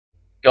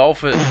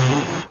Golfers.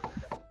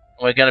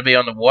 We're going to be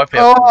on the Wipeout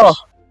Oh!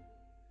 course.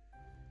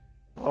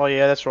 Oh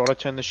yeah, that's right. I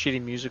turned the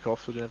shitty music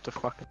off so I didn't have to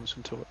fucking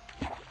listen to it.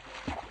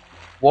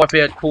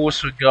 Wipeout course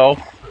for golf.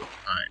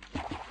 Right.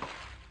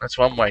 That's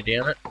one way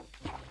down it.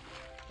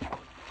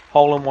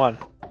 Hole in one.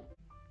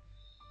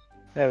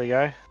 There we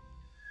go.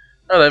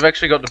 Oh, they've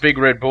actually got the big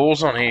red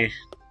balls on here.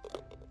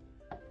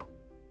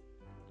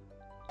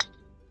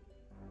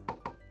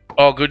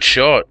 Oh, good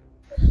shot.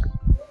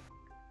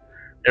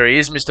 There he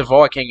is, Mr.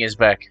 Viking is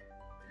back.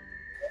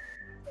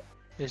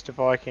 Here's the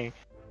Viking.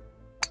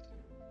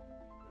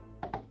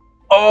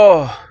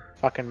 Oh!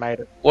 Fucking made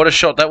it. What a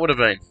shot that would have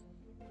been.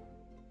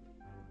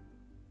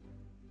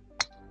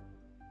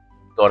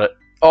 Got it.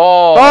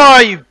 Oh! Oh,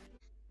 you...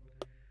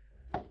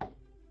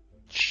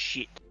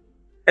 Shit.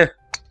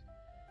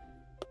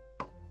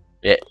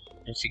 Yeah,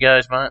 here she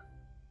goes, mate.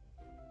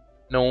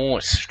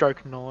 Nice.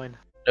 Stroke 9.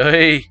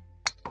 Hey!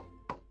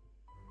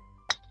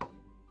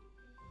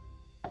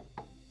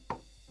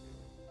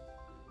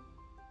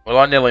 Well,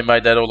 I nearly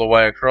made that all the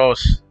way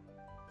across.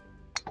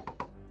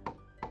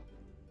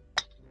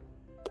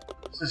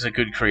 This is a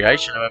good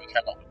creation. Whoever came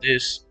up with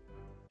this.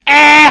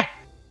 Ah!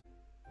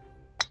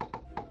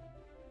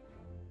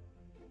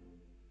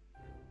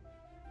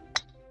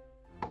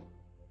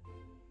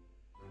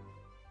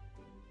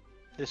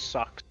 This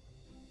sucks.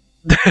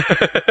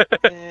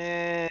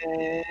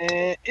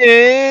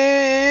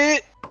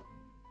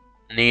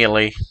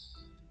 Nearly.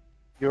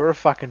 You're a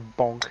fucking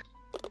bonk.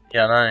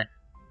 Yeah, I know.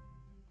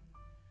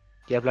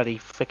 Yeah, bloody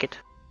flick it.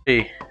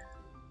 Hey.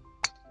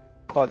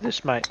 Like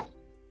this, mate.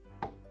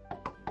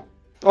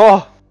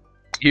 Oh!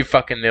 You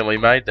fucking nearly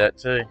made that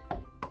too.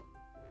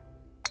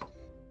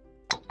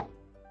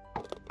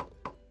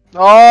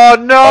 Oh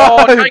no!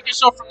 Oh, take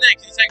yourself from there.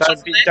 Can you take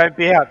yourself from there? Don't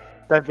be out.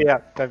 Don't be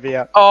out. Don't be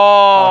out.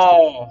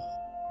 Oh!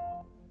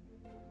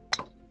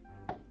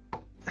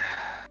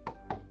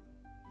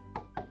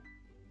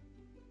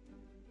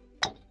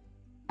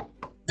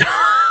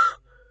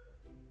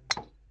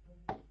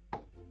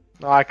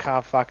 I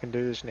can't fucking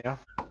do this now.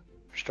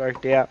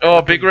 Stroked out.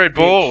 Oh, big red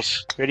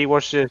balls. Ready?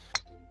 Watch this.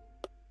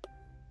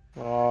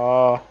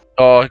 Oh.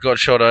 Oh, I got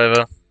shot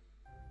over.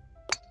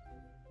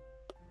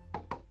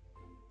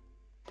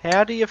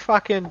 How do you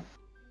fucking...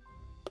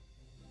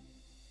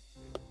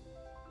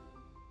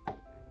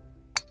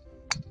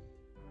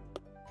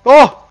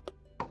 Oh!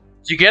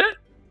 Did you get it?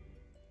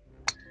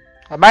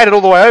 I made it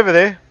all the way over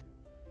there.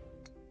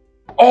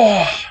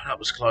 Oh, that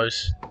was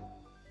close.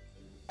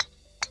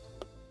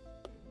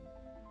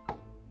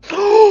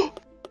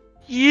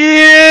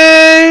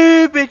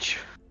 Yeah, bitch.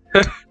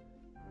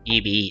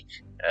 You beat.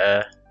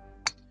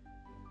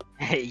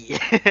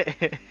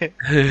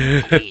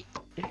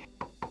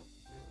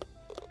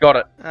 Got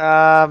it.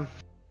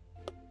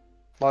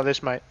 Like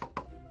this, mate.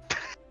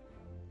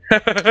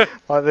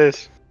 Like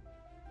this.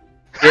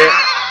 Yeah,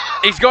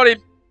 he's got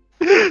him.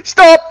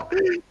 Stop!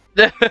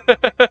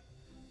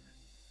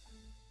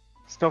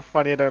 It's not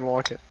funny, I don't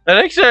like it. It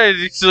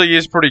actually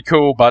is pretty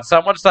cool, but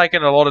someone's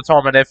taken a lot of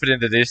time and effort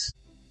into this.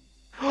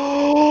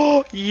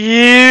 Oh,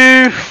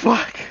 you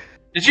fuck.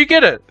 Did you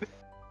get it?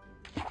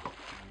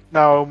 No,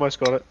 I almost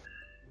got it.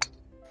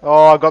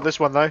 Oh, I got this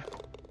one though.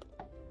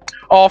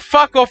 Oh,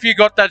 fuck off, you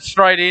got that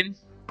straight in.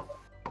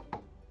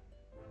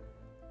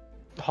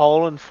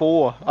 Hole in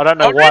 4. I don't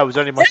know why, it was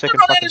only my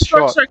second fucking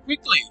shot. So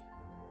quickly.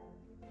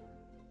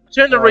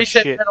 Turn the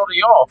reset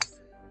penalty off.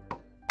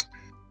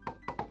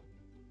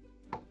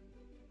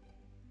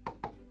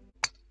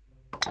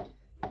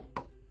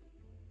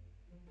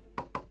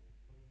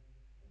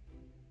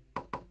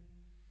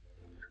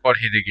 Got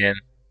hit again.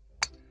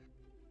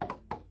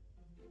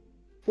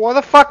 Why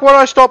the fuck would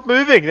I stop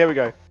moving? There we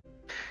go.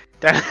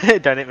 Don't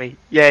hit me.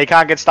 Yeah, you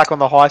can't get stuck on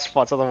the high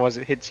spots, otherwise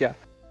it hits you.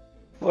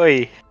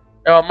 Oi.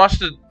 Oh, I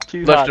must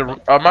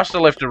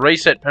have left a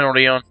reset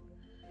penalty on.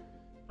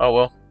 Oh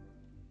well.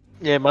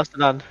 Yeah, must have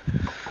done.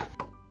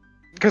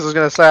 Because I was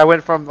gonna say I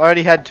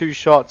only had 2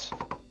 shots.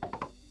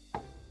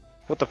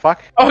 What the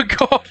fuck? Oh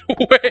god,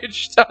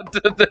 wedged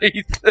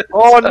underneath.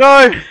 Oh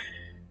no!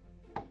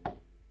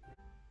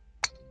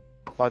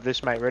 Like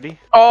this, mate. Ready?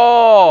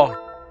 Oh!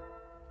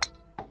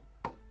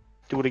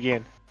 Do it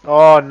again.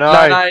 Oh no!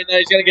 No,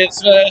 he's gonna get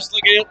smashed.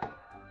 Look at it.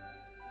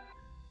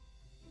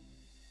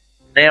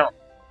 Now.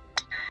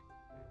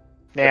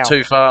 Now.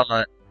 Too far,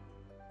 mate.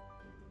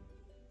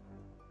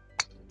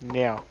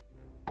 Now.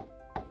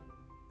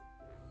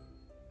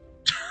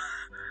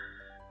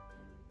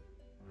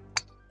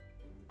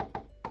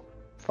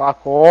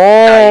 Fuck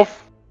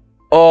off!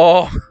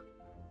 Oh!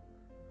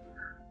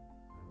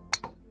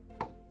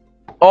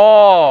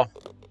 Oh!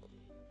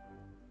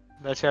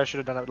 That's how I should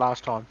have done it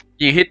last time.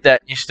 You hit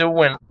that, you still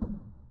win.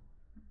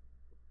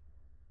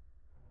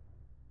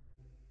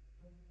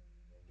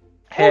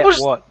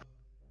 What?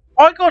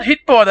 I got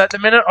hit by that the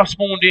minute I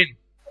spawned in.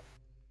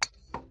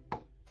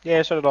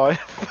 Yeah, so did I.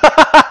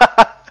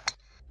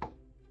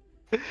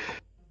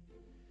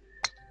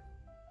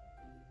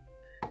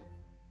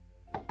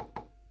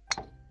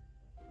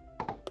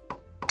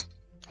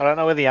 I don't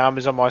know where the arm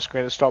is on my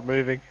screen to stop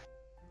moving.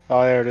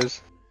 Oh, there it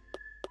is.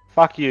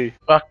 Fuck you.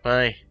 Fuck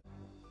me.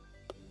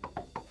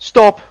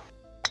 Stop.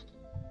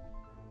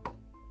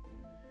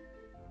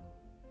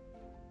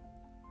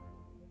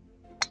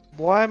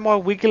 Why am I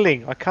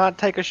wiggling? I can't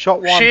take a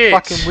shot while I'm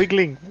fucking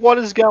wiggling. What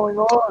is going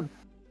on?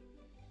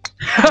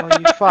 Oh,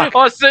 you fuck.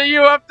 I see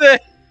you up there.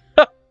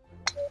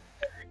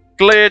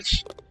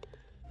 Glitch.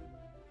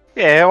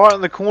 Yeah, right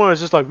in the corner,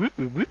 it's just like whoop,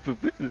 whoop, whoop,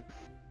 whoop, whoop.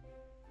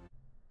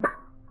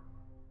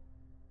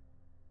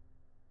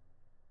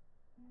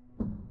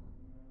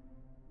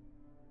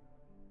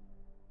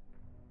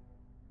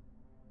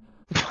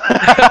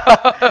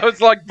 It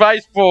was like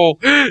baseball.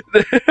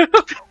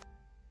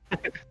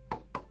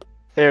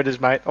 There it is,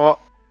 mate. Oh.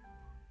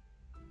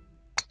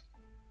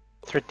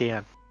 Thread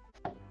down.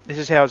 This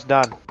is how it's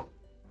done.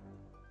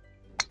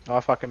 Oh, I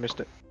fucking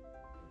missed it.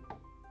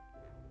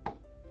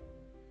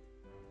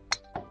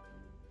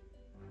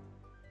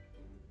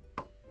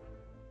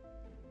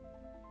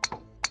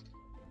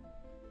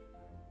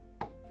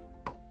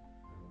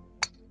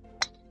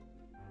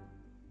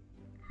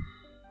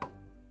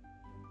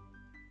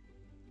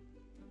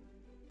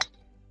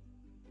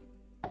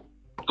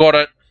 Got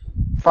it.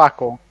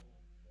 Fuck all.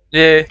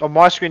 Yeah. On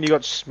my screen, you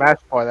got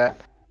smashed by that.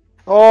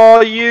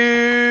 Oh,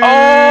 you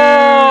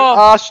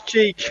Oh! ass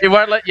cheek. It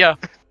won't let you.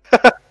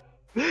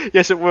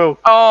 Yes, it will.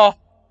 Oh!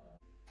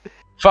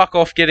 Fuck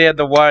off, get out of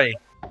the way.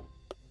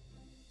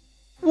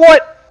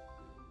 What?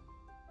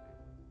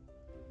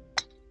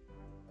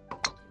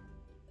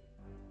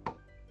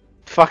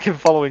 Fucking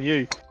following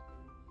you.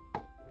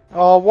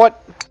 Oh,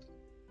 what?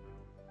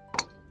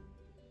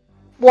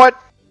 What?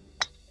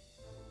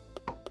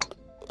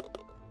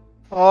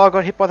 Oh, I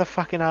got hit by the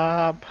fucking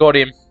arm. Got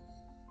him.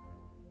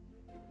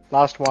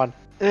 Last one.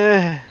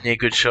 Ugh. Yeah,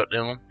 good shot,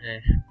 Dylan. Yeah.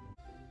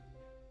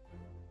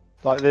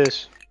 Like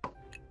this.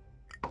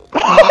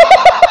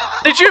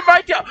 Did you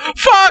make it?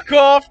 Fuck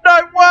off! No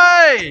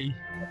way!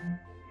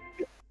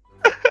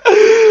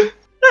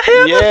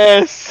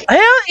 Yes!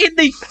 How in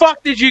the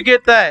fuck did you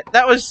get that?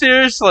 That was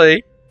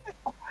seriously.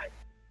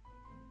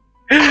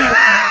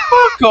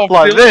 Fuck off,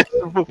 Like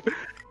Dylan. this.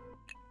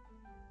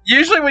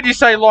 Usually when you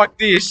say like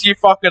this, you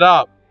fuck it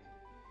up.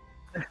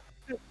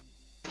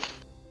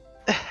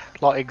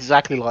 Like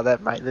exactly like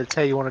that, mate. That's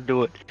how you want to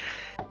do it.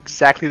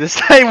 Exactly the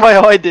same way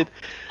I did.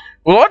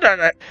 Well, I don't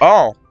know.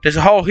 Oh, there's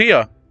a hole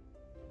here.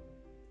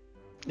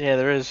 Yeah,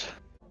 there is.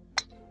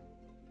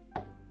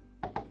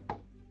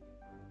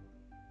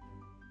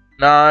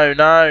 No,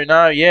 no,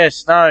 no,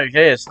 yes, no,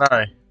 yes,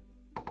 no.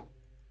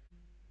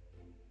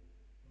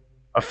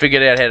 I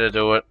figured out how to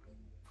do it.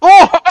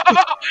 Oh!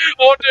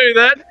 I'll do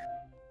that.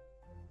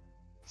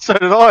 So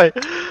did I.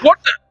 What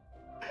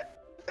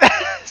the?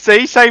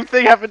 See, same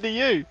thing happened to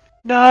you.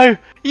 No.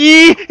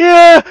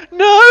 Yeah.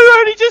 No, I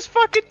only just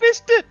fucking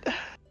missed it.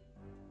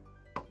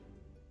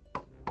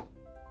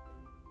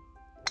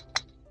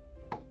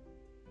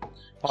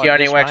 Like Keanu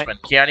this, Waxman.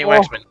 mate. Keanu Oh.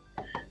 Waxman.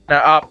 No,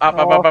 up, up,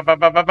 up, up, up,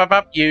 up, up, up, up,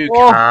 up. You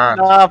Oh, can't.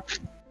 no.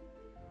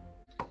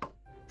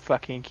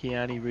 Fucking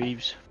Keanu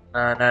Reeves.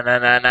 No, no, no,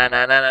 no, no, no,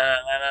 no, no,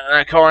 no,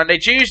 no, Kinda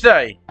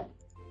Tuesday.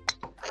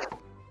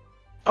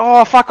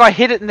 Oh, fuck, I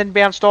hit it and then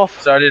bounced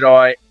off. So did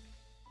I.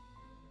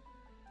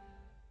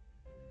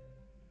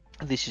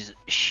 This is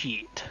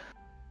shit.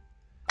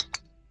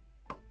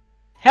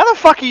 How the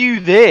fuck are you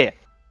there?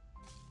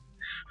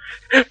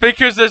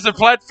 Because there's a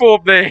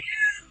platform there.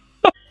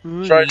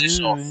 Throw this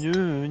off.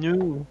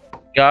 No.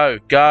 Go,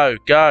 go,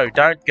 go.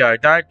 Don't go,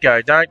 don't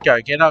go, don't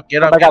go. Get up,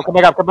 get Come up. back up, come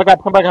back up, come back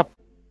up, come back up.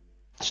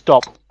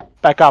 Stop.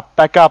 Back up,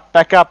 back up,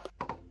 back up.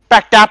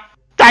 Backed up,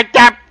 backed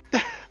up.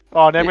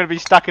 Oh, now I'm gonna be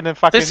stuck in a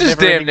fucking. This is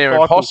damn near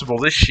cycle. impossible,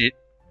 this shit.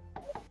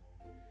 I'm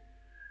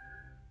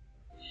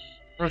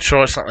gonna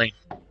try something.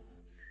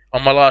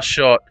 On my last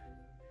shot.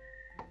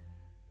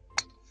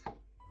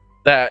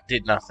 That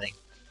did nothing.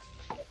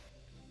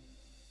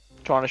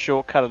 Trying to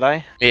shortcut it,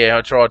 eh? Yeah,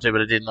 I tried to,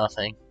 but it did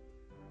nothing.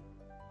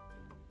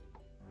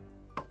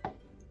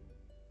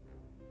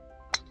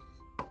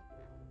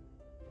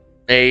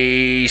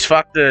 He's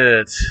fucked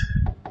it.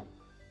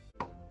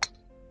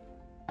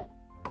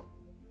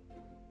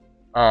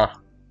 Oh.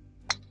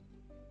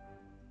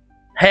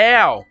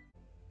 How?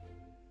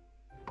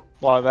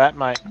 Like that,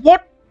 mate.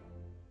 What?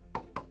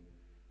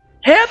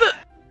 How the?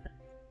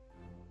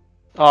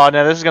 Oh,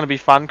 now this is gonna be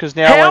fun because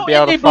now I How won't be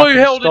able to in the blue fucking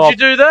hell stop. did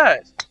you do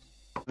that?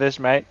 This,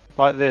 mate.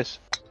 Like this.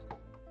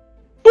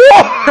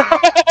 Holy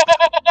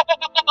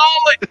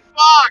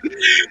fuck!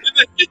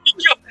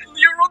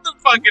 You're on the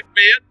fucking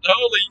mountain.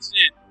 Holy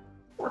shit!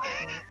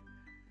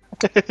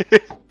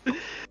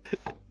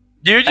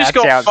 You just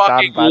That's how got it's done,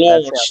 fucking bud. That's how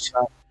it's launched.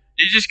 done.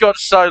 You just got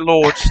so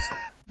launched.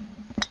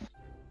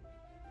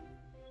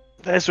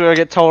 That's where I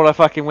get told I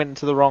fucking went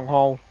into the wrong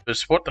hole.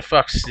 Just what the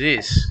fuck's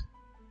this?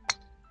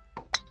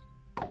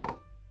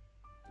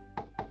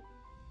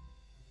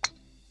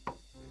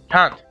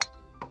 Cunt.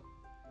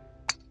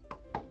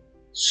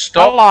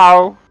 Stop.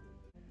 Hello.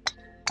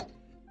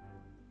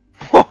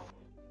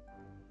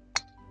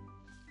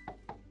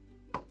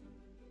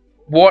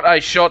 What a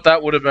shot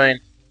that would have been.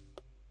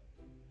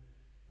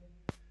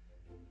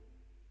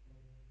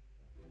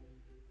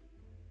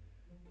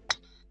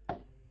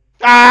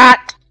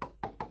 Ah!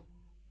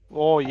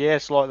 Oh,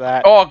 yes, like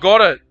that. Oh, I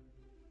got it.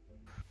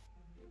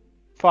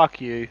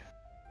 Fuck you.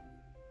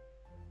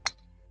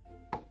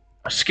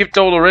 I skipped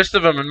all the rest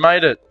of them and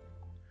made it.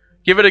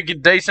 Give it a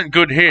decent,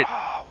 good hit.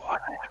 Oh,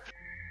 what?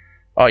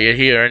 Oh, you're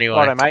here anyway.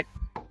 Righto, mate.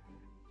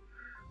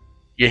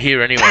 You're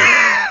here anyway.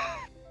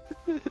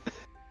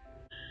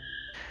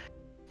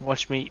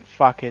 Watch me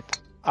fuck it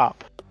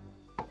up.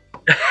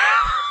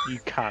 You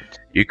cunt.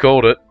 You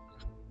called it.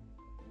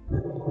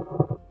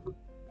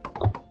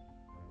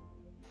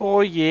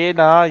 Oh, yeah,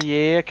 nah,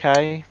 yeah,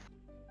 okay.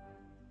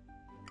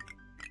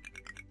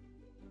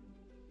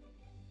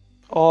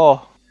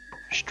 Oh,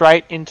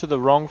 straight into the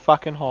wrong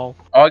fucking hole.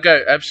 I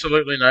go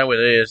absolutely nowhere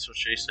there, that's what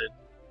she said.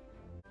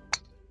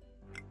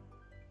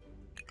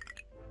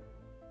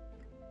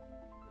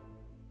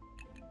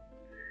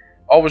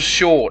 I was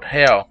short,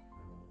 how?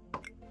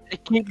 I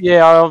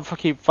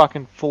keep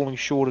fucking falling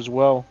short as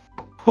well.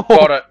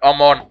 Got it,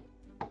 I'm on.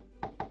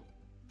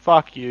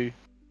 Fuck you.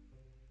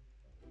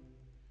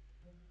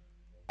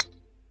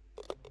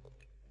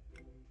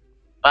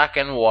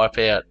 Fucking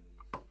Wipeout.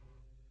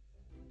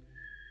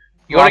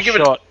 You gotta give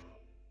shot. it.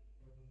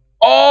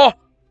 Oh!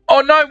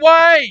 Oh, no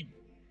way!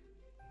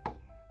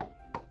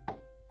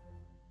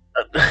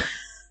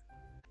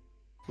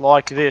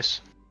 Like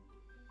this.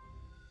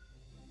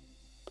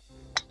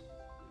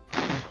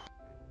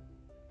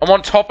 I'm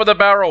on top of the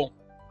barrel.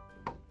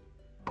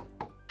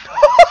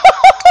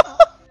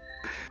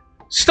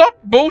 Stop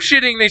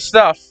bullshitting this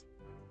stuff.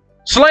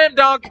 Slam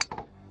dunk.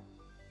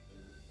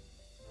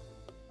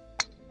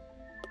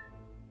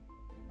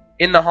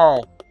 In the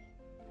hole.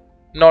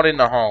 Not in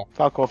the hole.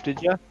 Fuck off,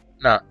 did you?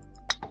 Nah.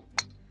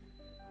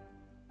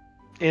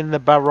 In the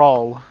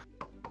barrel.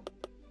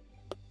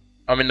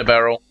 I'm in the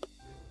barrel.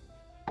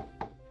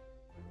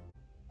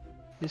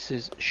 This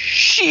is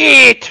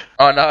shit!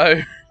 I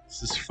know.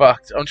 This is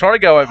fucked. I'm trying to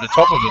go over the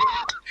top of it.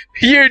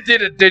 You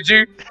did it, did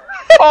you?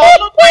 Oh,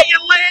 look where you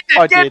landed!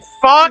 I Get did.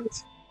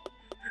 fucked!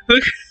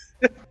 Look.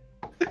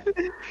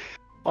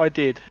 I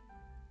did.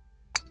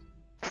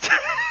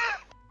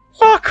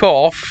 Fuck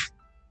off!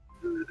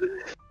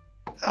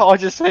 I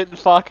just hit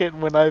fuck it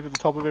and went over the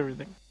top of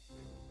everything.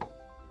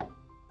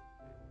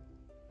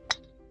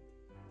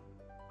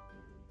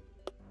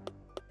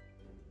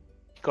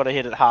 Gotta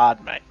hit it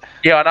hard, mate.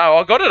 Yeah, I know.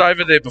 I got it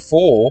over there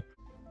before.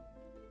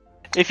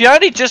 If you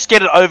only just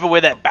get it over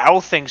where that barrel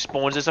thing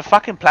spawns, there's a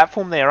fucking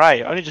platform there, eh?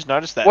 I only just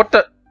noticed that. What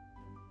the?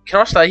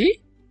 Can I stay here?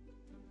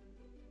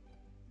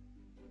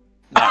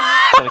 No,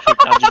 it's gonna keep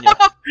nudging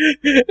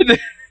you.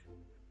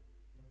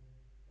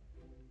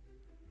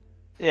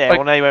 Yeah, Like-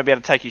 well now you won't be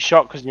able to take your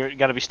shot because you're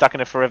going to be stuck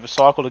in a forever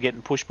cycle of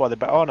getting pushed by the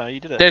barrel. Oh no,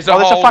 you did it. There's a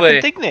there's hole a fucking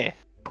there. thing there.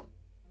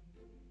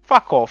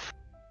 Fuck off.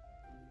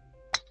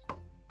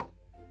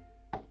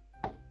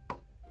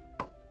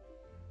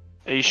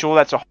 Are you sure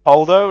that's a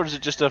hole though, or is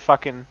it just a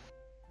fucking...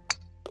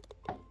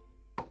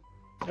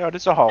 Oh, it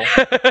is a hole.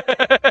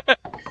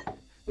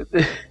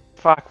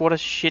 Fuck, what a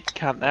shit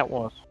cunt that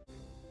was.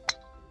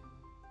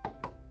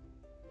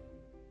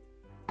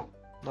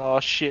 Oh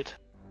shit.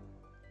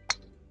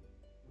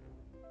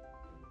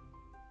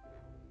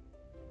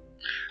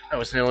 That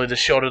was nearly the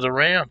shot of the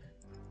round.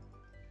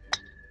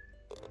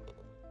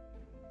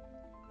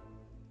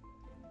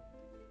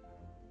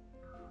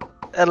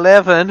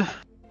 $11.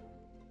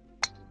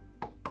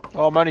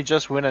 Oh, I'm only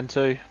just winning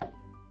too.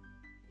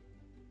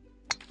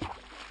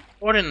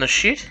 What in the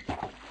shit?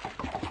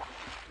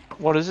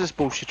 What is this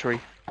bullshittery?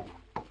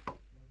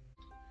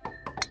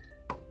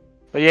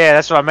 But yeah,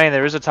 that's what I mean,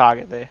 there is a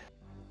target there.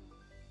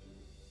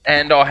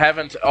 And I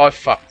haven't. I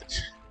fucked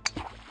it.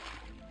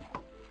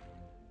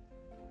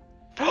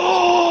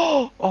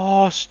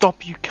 Oh,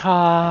 stop, you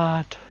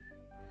can't.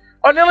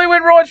 I nearly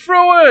went right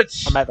through it!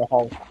 I'm at the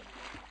hole.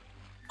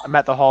 I'm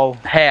at the hole.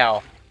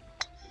 How?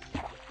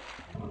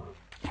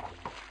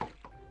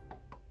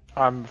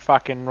 I'm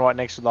fucking right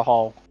next to the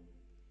hole.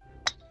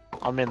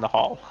 I'm in the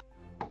hole.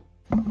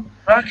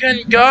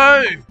 Fucking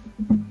go!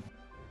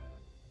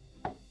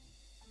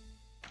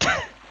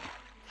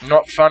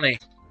 Not funny.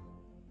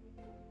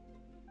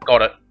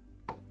 Got it.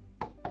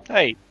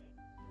 Hey.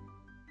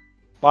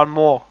 One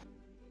more.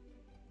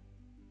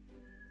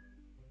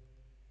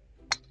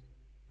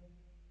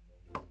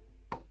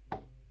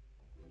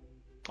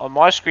 On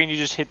my screen, you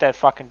just hit that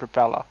fucking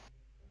propeller.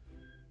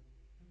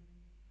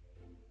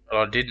 But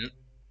I didn't.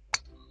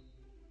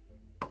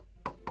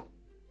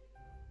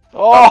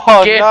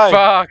 Oh, Get no.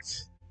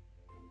 fucked!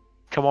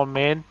 Come on,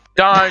 man.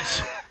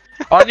 Don't!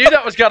 I knew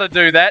that was gonna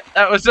do that.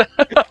 That was.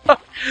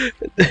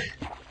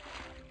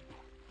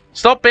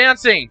 Stop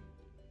bouncing!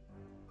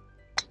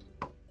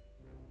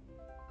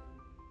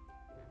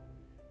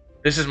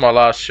 This is my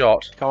last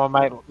shot. Come on,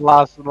 mate.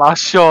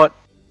 Last shot.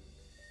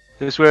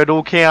 This is where it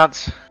all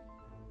counts.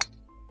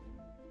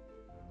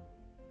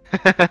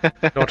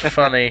 Not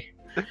funny.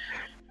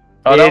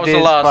 Oh, that was the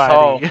last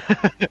hole.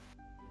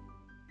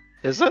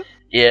 Is it?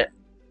 Yeah.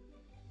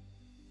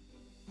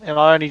 And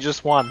I only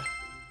just won.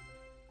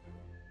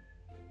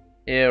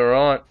 Yeah,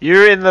 right.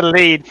 You're in the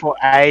lead for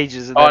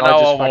ages, and then I know I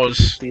just I fucking was.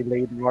 took the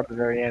lead right at the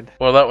very end.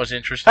 Well, that was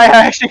interesting. Hey,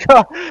 I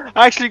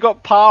actually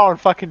got par on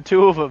fucking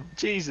 2 of them.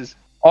 Jesus.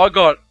 I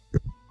got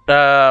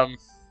par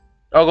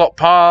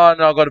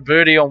and I got a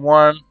birdie on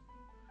one.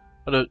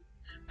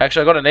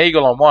 Actually, I got an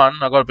eagle on one.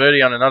 I got a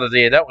birdie on another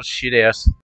there. That was shit house.